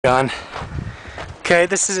On. Okay,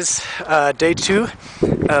 this is day 2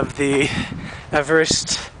 of the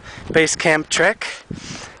Everest base camp trek,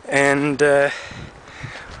 and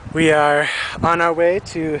we are on our way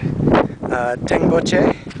to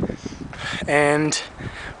Pangboche, and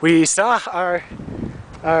we saw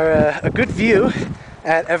a good view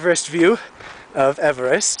at Everest View of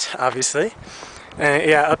Everest, obviously.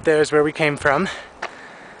 Yeah, up there is where we came from.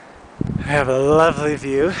 We have a lovely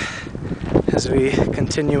view as we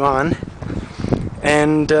continue on,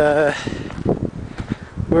 and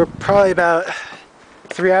we're probably about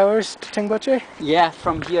 3 hours to Pangboche. Yeah,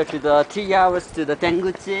 from here to the 3 hours to the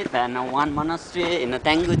Pangboche, then one monastery in the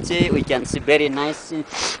Pangboche. We can see very nice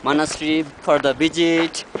monastery for the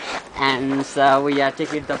visit, and so we are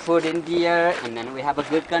taking the food in here, and then we have a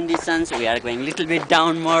good conditions. We are going a little bit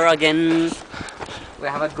down more again. We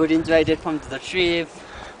have a good enjoy from the trip.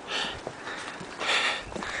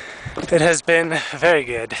 It has been very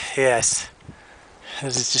good, yes.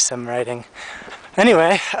 This is just some writing.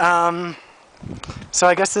 Anyway, so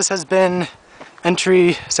I guess this has been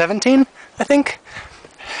entry 17, I think,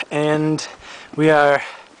 and we are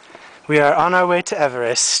on our way to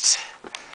Everest.